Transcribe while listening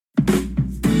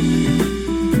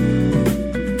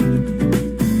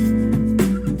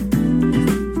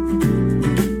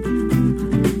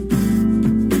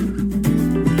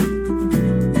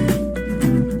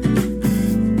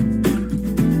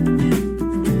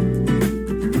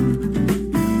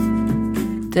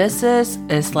This is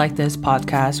It's Like This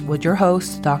podcast with your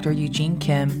host, Dr. Eugene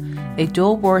Kim, a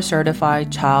dual board certified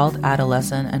child,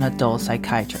 adolescent, and adult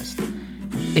psychiatrist.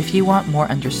 If you want more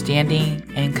understanding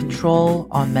and control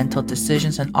on mental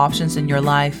decisions and options in your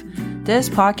life, this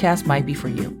podcast might be for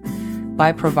you.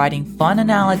 By providing fun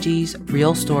analogies,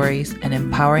 real stories, and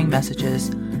empowering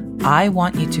messages, I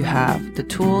want you to have the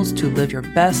tools to live your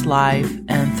best life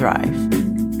and thrive.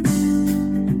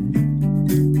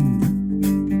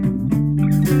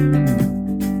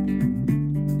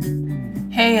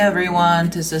 Hey everyone,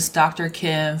 this is Dr.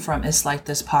 Kim from It's Like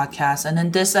This podcast, and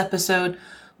in this episode,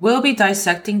 we'll be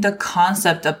dissecting the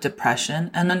concept of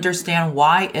depression and understand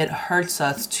why it hurts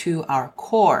us to our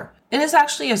core. It is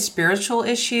actually a spiritual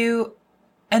issue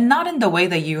and not in the way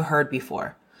that you heard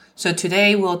before. So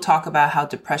today we'll talk about how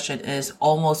depression is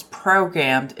almost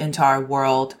programmed into our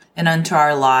world and into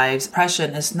our lives.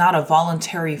 Depression is not a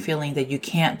voluntary feeling that you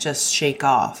can't just shake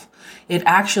off. It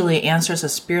actually answers a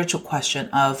spiritual question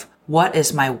of what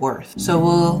is my worth? So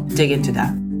we'll dig into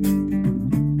that.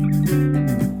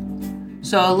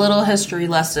 So a little history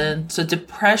lesson. So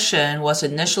depression was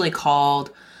initially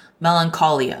called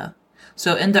melancholia.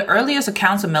 So in the earliest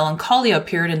accounts of melancholia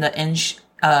appeared in the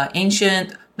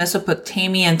ancient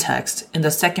Mesopotamian text in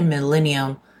the second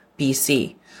millennium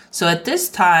BC. So at this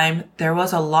time, there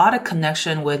was a lot of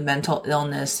connection with mental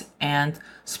illness and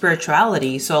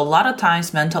spirituality. So a lot of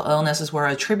times mental illnesses were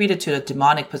attributed to the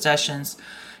demonic possessions,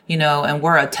 and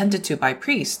were attended to by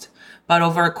priests. But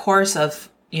over a course of,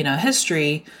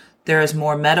 history, there is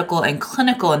more medical and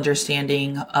clinical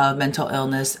understanding of mental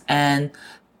illness, and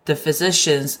the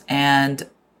physicians and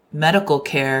medical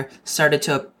care started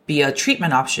to be a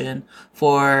treatment option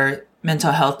for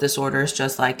mental health disorders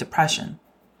just like depression.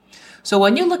 So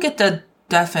when you look at the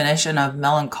definition of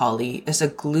melancholy, it's a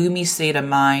gloomy state of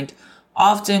mind,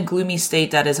 often gloomy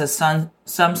state that is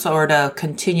some sort of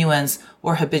continuance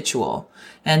or habitual,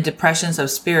 and depressions of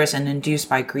spirits and induced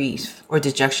by grief or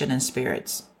dejection in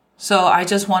spirits. So I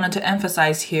just wanted to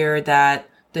emphasize here that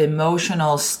the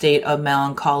emotional state of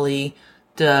melancholy,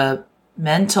 the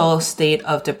mental state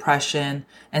of depression,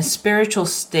 and spiritual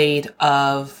state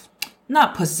of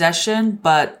not possession,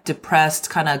 but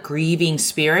depressed kind of grieving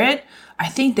spirit, I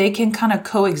think they can kind of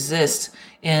coexist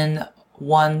in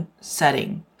one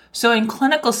setting. So in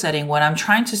clinical setting, when I'm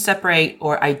trying to separate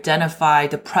or identify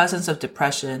the presence of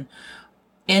depression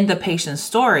in the patient's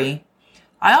story,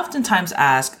 I oftentimes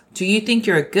ask, do you think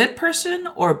you're a good person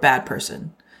or a bad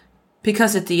person?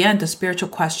 Because at the end, the spiritual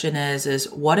question is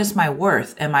what is my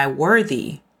worth? Am I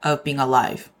worthy of being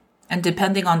alive? And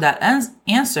depending on that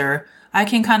answer, I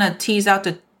can kind of tease out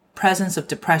the presence of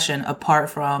depression apart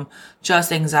from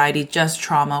just anxiety, just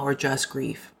trauma, or just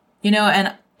grief.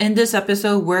 And in this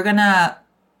episode, we're going to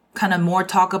kind of more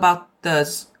talk about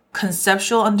the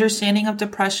conceptual understanding of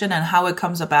depression and how it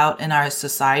comes about in our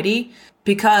society,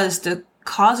 because the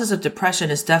causes of depression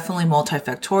is definitely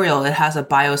multifactorial. It has a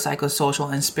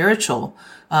biopsychosocial and spiritual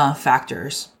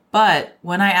factors. But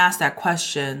when I ask that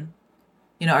question,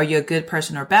 are you a good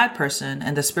person or bad person?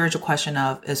 And the spiritual question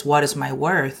is what is my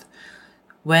worth?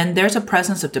 When there's a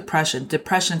presence of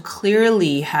depression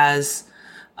clearly has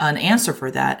an answer for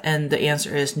that. And the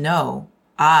answer is no,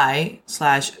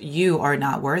 you are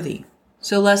not worthy.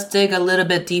 So let's dig a little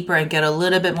bit deeper and get a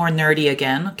little bit more nerdy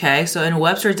again. Okay. So in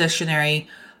Webster Dictionary,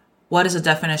 what is the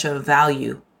definition of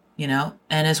value,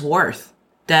 and its worth?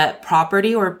 That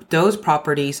property or those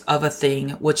properties of a thing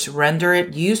which render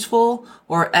it useful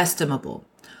or estimable,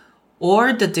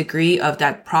 or the degree of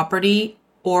that property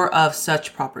or of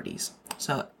such properties.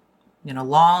 So,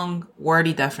 long,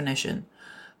 wordy definition.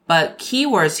 But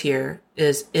keywords here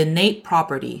is innate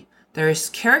property. There's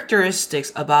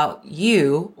characteristics about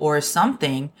you or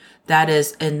something that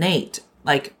is innate,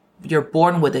 like you're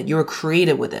born with it, you're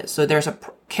created with it. So there's a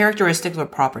characteristic of a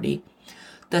property.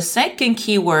 The second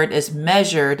keyword is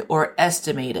measured or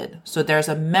estimated. So there's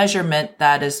a measurement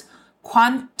that is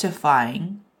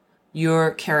quantifying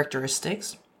your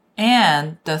characteristics.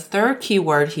 And the third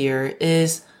keyword here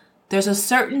is there's a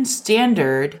certain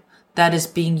standard that is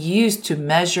being used to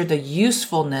measure the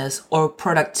usefulness or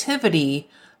productivity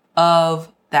of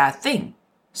that thing.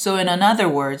 So in other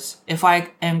words, if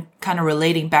I am kind of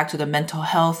relating back to the mental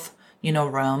health,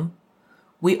 realm,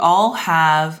 we all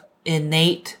have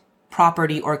innate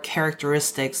property or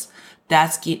characteristics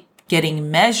that's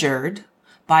getting measured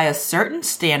by a certain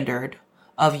standard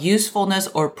of usefulness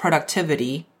or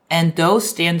productivity. And those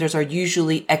standards are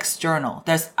usually external.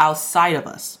 That's outside of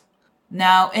us.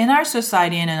 Now, in our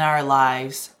society and in our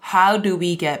lives, how do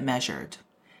we get measured?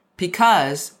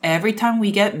 Because every time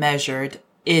we get measured,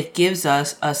 it gives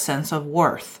us a sense of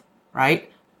worth,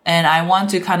 right? And I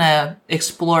want to kind of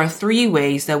explore 3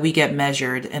 ways that we get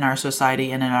measured in our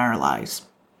society and in our lives.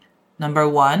 Number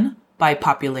 1, by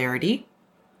popularity.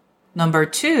 Number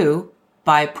 2,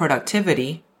 by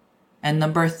productivity. And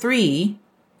number 3,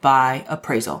 by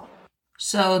appraisal.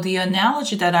 So the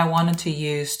analogy that I wanted to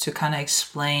use to kind of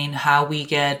explain how we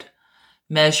get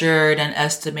measured and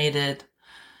estimated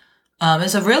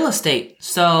is of real estate.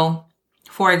 So,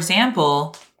 for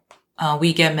example,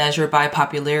 we get measured by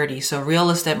popularity. So real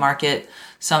estate market,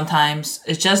 sometimes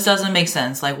it just doesn't make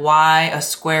sense. Like why a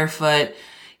square foot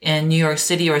in New York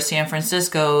City or San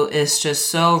Francisco is just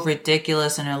so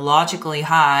ridiculous and illogically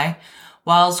high,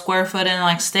 while a square foot in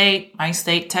my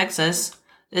state, Texas,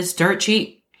 is dirt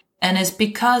cheap. And it's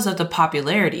because of the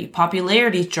popularity.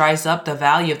 Popularity drives up the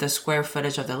value of the square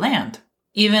footage of the land.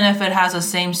 Even if it has the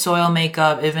same soil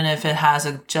makeup, even if it has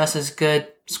a just as good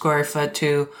square foot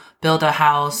to build a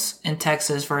house in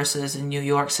Texas versus in New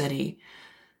York City,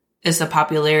 it's the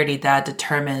popularity that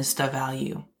determines the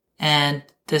value. And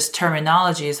this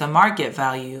terminology is the market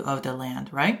value of the land,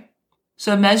 right?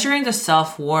 So measuring the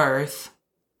self-worth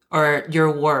or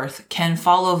your worth can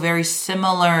follow very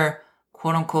similar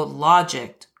quote unquote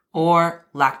logic or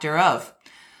lack thereof.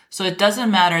 So it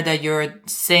doesn't matter that you're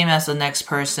same as the next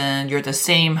person, you're the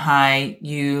same height,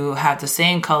 you have the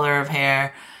same color of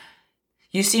hair.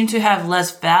 You seem to have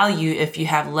less value if you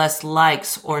have less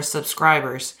likes or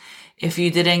subscribers, if you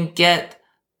didn't get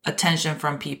attention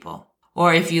from people,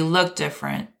 or if you look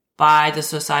different by the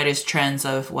society's trends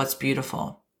of what's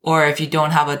beautiful, or if you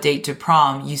don't have a date to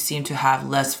prom, you seem to have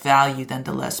less value than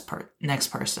the next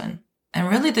person. And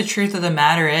really the truth of the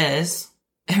matter is,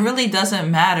 it really doesn't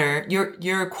matter.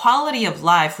 Your quality of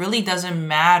life really doesn't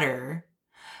matter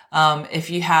if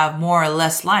you have more or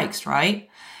less likes, right?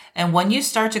 And when you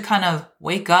start to kind of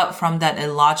wake up from that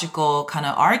illogical kind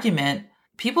of argument,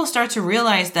 people start to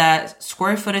realize that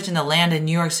square footage in the land in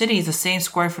New York City is the same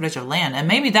square footage of land. And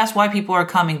maybe that's why people are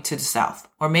coming to the South,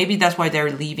 or maybe that's why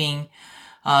they're leaving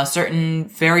certain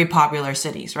very popular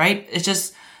cities, right? It's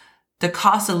just the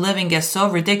cost of living gets so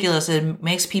ridiculous, it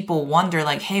makes people wonder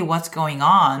like, hey, what's going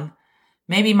on?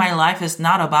 Maybe my life is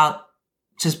not about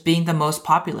just being the most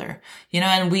popular,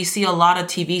 and we see a lot of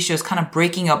TV shows kind of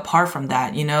breaking apart from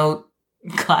that,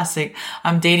 classic,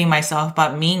 I'm dating myself,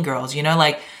 but Mean Girls,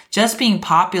 like just being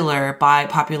popular by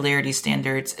popularity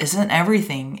standards isn't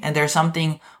everything. And there's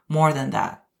something more than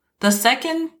that. The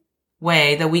second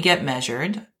way that we get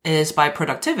measured is by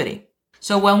productivity.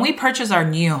 So when we purchase our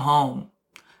new home,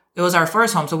 it was our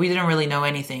first home, so we didn't really know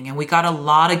anything. And we got a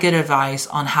lot of good advice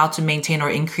on how to maintain or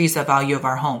increase the value of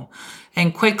our home.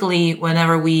 And quickly,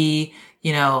 whenever we,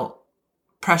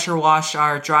 pressure wash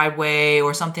our driveway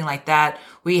or something like that,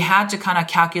 we had to kind of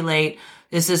calculate,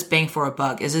 is this bang for a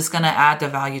buck? Is this going to add the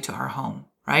value to our home,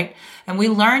 right? And we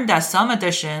learned that some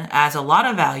addition adds a lot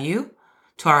of value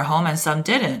to our home and some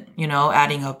didn't.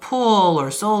 Adding a pool or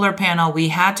solar panel, we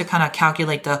had to kind of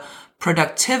calculate the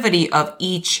productivity of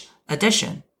each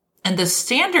addition. And the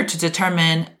standard to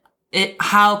determine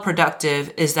how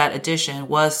productive is that addition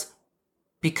was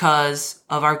because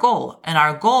of our goal. And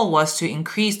our goal was to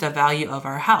increase the value of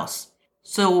our house.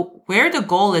 So where the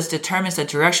goal is determines the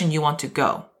direction you want to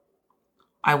go.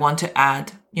 I want to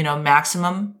add,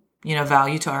 maximum,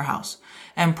 value to our house.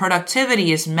 And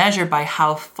productivity is measured by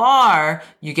how far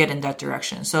you get in that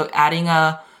direction. So adding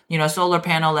a, solar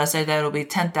panel, let's say that it'll be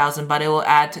 10,000, but it will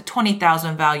add to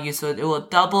 20,000 value. So it will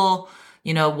double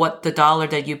what the dollar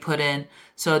that you put in.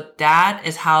 So that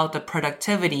is how the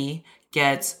productivity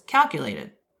gets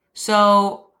calculated.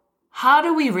 So how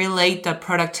do we relate the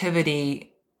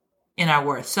productivity in our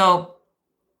worth? So,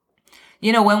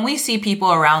 when we see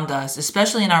people around us,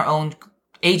 especially in our own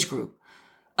age group,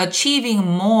 achieving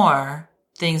more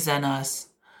things than us,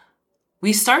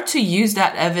 we start to use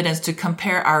that evidence to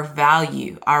compare our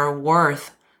value, our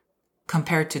worth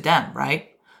compared to them,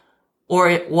 right?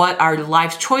 Or what our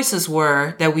life choices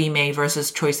were that we made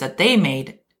versus choice that they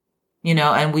made,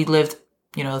 and we lived,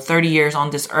 30 years on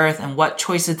this earth, and what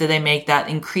choices did they make that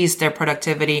increased their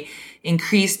productivity,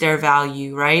 increased their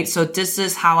value, right? So this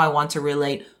is how I want to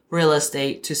relate real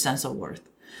estate to sense of worth.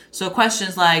 So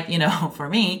questions like, for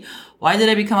me, why did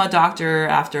I become a doctor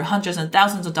after hundreds and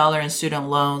thousands of dollars in student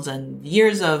loans and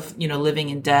years of, living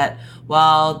in debt,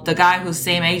 while the guy who's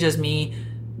same age as me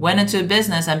went into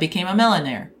business and became a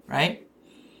millionaire, right?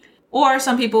 Or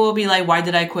some people will be like, why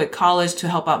did I quit college to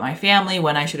help out my family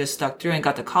when I should have stuck through and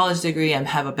got the college degree and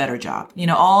have a better job?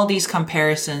 All these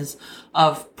comparisons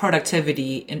of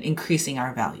productivity and increasing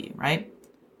our value, right?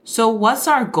 So what's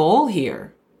our goal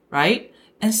here, right?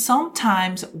 And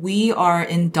sometimes we are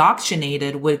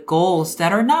indoctrinated with goals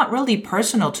that are not really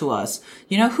personal to us.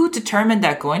 Who determined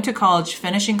that going to college,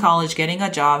 finishing college, getting a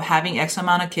job, having X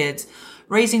amount of kids,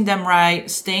 raising them right,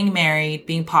 staying married,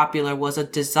 being popular was a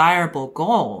desirable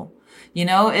goal?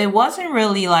 It wasn't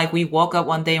really like we woke up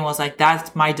one day and was like,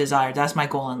 that's my desire. That's my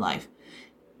goal in life.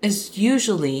 It's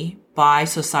usually by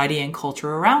society and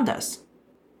culture around us.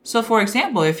 So for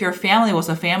example, if your family was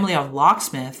a family of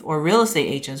locksmiths or real estate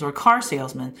agents or car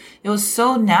salesmen, it was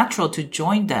so natural to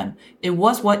join them. It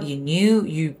was what you knew,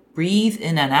 you breathed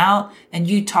in and out, and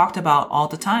you talked about all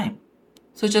the time.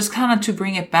 So just kind of to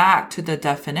bring it back to the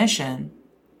definition,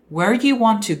 where you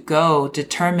want to go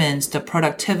determines the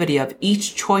productivity of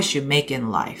each choice you make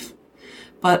in life.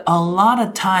 But a lot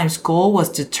of times, goal was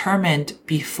determined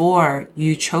before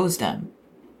you chose them.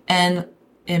 And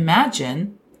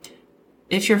imagine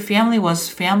if your family was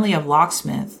family of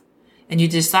locksmith and you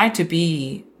decide to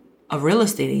be a real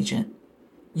estate agent,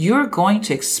 you're going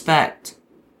to expect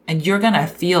and you're going to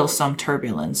feel some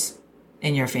turbulence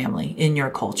in your family, in your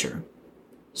culture.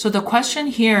 So the question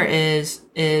here is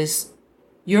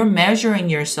you're measuring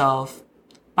yourself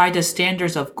by the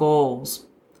standards of goals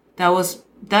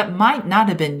that might not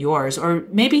have been yours, or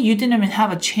maybe you didn't even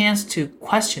have a chance to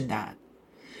question that.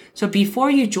 So before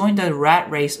you join the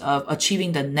rat race of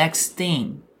achieving the next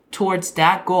thing towards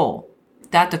that goal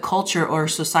that the culture or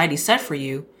society set for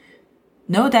you,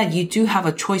 know that you do have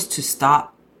a choice to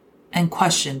stop and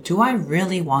question, do I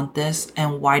really want this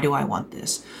and why do I want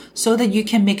this? So that you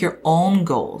can make your own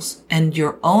goals and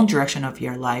your own direction of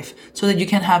your life so that you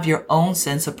can have your own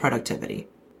sense of productivity.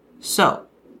 So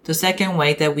the second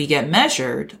way that we get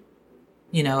measured,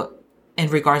 in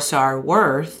regards to our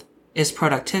worth is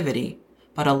productivity.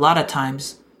 But a lot of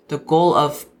times the goal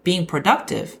of being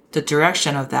productive, the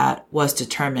direction of that was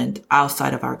determined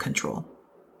outside of our control.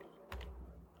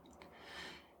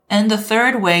 And the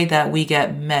third way that we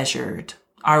get measured,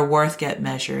 our worth get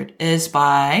measured, is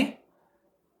by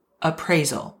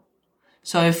appraisal.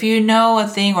 So if you know a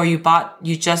thing or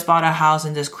you just bought a house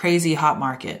in this crazy hot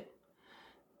market,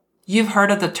 you've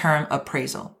heard of the term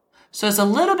appraisal. So it's a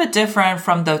little bit different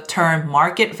from the term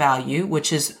market value,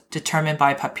 which is determined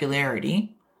by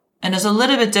popularity. And it's a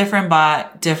little bit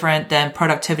different than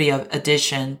productivity of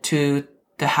addition to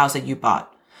the house that you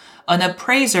bought. An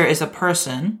appraiser is a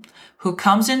person who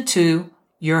comes into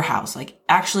your house, like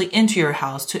actually into your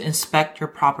house to inspect your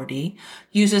property,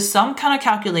 uses some kind of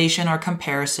calculation or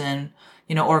comparison,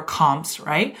 or comps,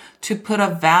 right? To put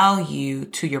a value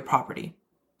to your property.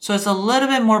 So it's a little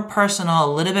bit more personal,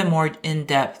 a little bit more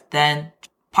in-depth than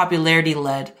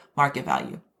popularity-led market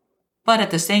value. But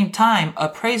at the same time,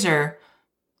 appraiser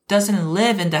doesn't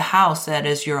live in the house that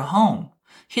is your home.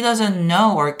 He doesn't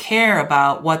know or care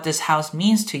about what this house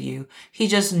means to you. He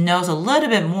just knows a little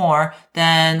bit more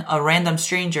than a random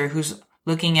stranger who's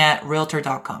looking at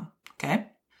realtor.com. Okay.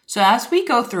 So as we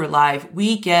go through life,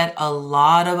 we get a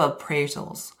lot of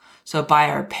appraisals. So by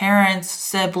our parents,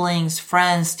 siblings,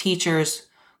 friends, teachers,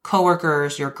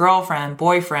 coworkers, your girlfriend,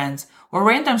 boyfriends, or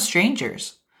random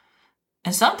strangers.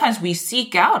 And sometimes we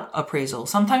seek out appraisal.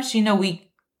 Sometimes, we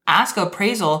ask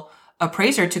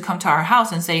appraiser to come to our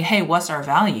house and say, hey, what's our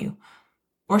value?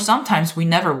 Or sometimes we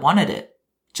never wanted it.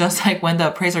 Just like when the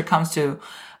appraiser comes to,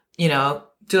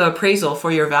 do appraisal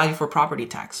for your value for property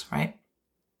tax, right?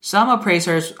 Some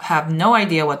appraisers have no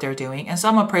idea what they're doing, and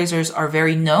some appraisers are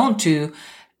very known to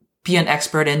be an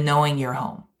expert in knowing your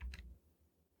home.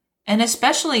 And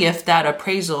especially if that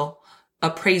appraiser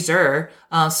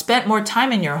spent more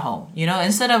time in your home,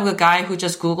 instead of a guy who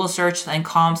just Google searched and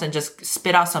comps and just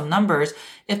spit out some numbers,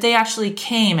 if they actually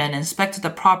came and inspected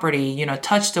the property,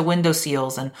 touched the window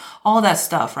seals and all that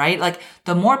stuff, right? Like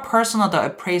the more personal the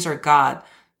appraiser got,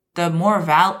 the more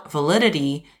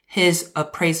validity his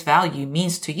appraised value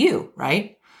means to you,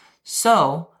 right?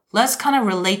 So let's kind of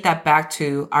relate that back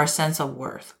to our sense of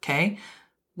worth, okay?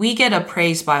 We get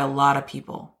appraised by a lot of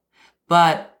people,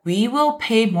 but we will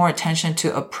pay more attention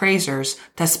to appraisers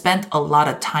that spent a lot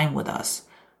of time with us.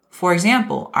 For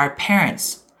example, our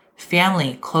parents,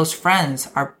 family, close friends,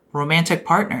 our romantic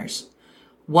partners.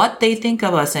 What they think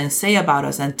of us and say about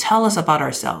us and tell us about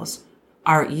ourselves.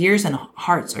 Our ears and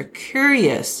hearts are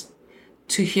curious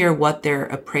to hear what their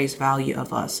appraised value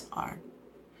of us are.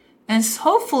 And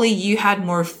hopefully you had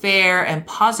more fair and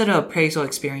positive appraisal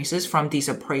experiences from these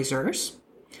appraisers,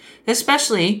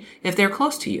 especially if they're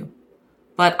close to you.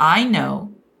 But I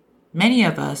know many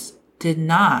of us did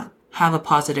not have a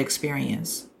positive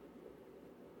experience.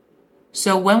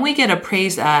 So when we get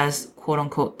appraised as, quote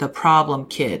unquote, the problem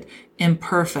kid,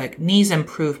 imperfect, needs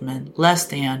improvement, less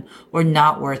than, or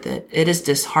not worth it, it is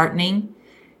disheartening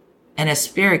and it's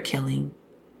spirit killing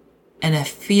and it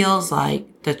feels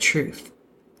like the truth.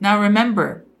 Now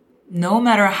remember, no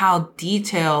matter how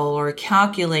detailed or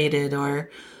calculated or,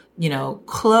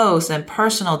 close and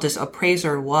personal this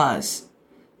appraiser was,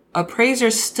 appraiser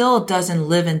still doesn't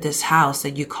live in this house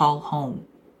that you call home.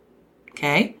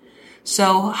 Okay?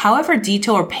 So however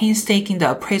detailed or painstaking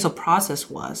the appraisal process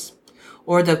was,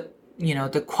 or the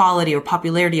quality or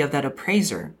popularity of that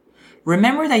appraiser,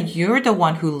 remember that you're the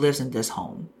one who lives in this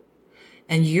home.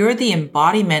 And you're the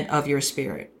embodiment of your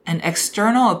spirit. And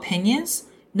external opinions,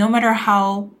 no matter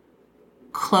how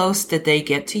close did they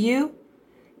get to you,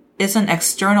 is an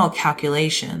external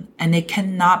calculation, and it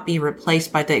cannot be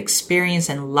replaced by the experience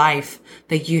and life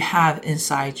that you have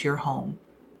inside your home.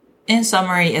 In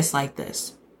summary, it's like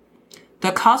this.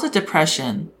 The cause of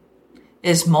depression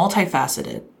is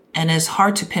multifaceted, and it's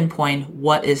hard to pinpoint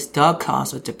what is the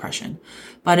cause of depression,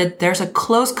 but there's a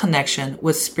close connection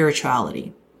with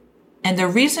spirituality. And the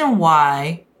reason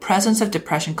why presence of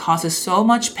depression causes so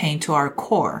much pain to our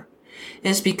core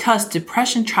is because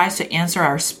depression tries to answer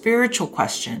our spiritual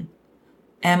question,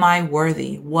 am I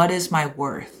worthy? What is my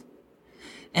worth?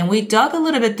 And we dug a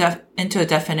little bit into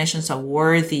definitions of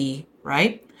worthy,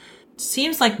 right?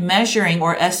 Seems like measuring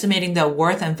or estimating the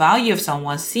worth and value of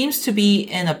someone seems to be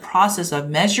in a process of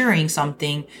measuring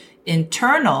something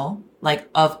internal, like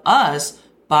of us,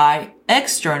 by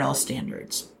external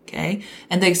standards. Okay.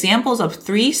 And the examples of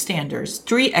three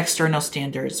external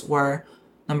standards were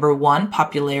number 1,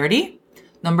 popularity,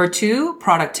 number 2,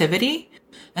 productivity,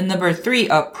 and number 3,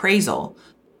 appraisal.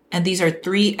 And these are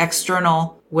 3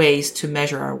 external ways to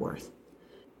measure our worth.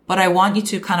 But I want you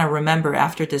to kind of remember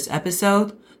after this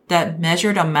episode that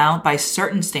measured amount by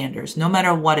certain standards, no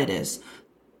matter what it is,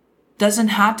 doesn't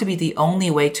have to be the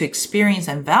only way to experience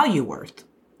and value worth.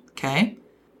 Okay.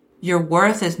 Your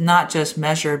worth is not just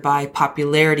measured by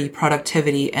popularity,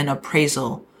 productivity, and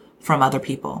appraisal from other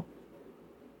people.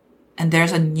 And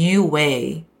there's a new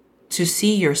way to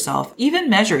see yourself, even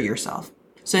measure yourself.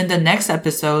 So in the next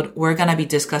episode, we're going to be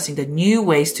discussing the new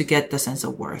ways to get the sense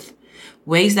of worth.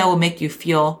 Ways that will make you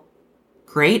feel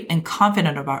great and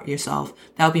confident about yourself,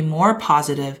 that will be more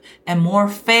positive and more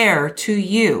fair to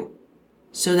you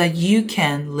so that you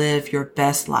can live your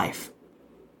best life.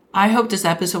 I hope this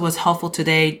episode was helpful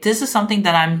today. This is something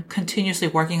that I'm continuously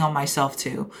working on myself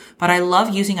too. But I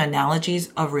love using analogies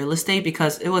of real estate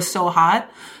because it was so hot.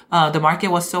 The market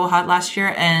was so hot last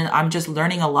year, and I'm just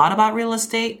learning a lot about real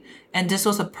estate. And this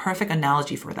was a perfect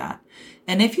analogy for that.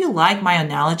 And if you like my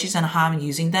analogies and how I'm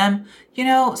using them,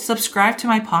 subscribe to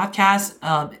my podcast.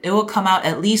 It will come out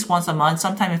at least once a month.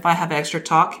 Sometimes if I have extra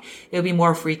talk, it'll be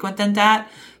more frequent than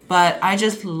that. But I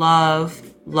just love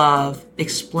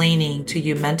explaining to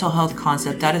you mental health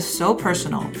concept that is so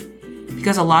personal,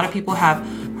 because a lot of people have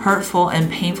hurtful and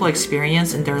painful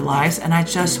experience in their lives, and I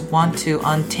just want to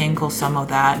untangle some of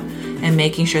that and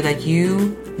making sure that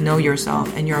you know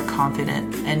yourself and you're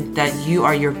confident and that you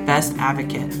are your best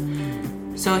advocate.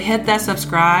 So hit that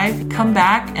subscribe, come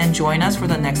back and join us for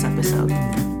the next episode.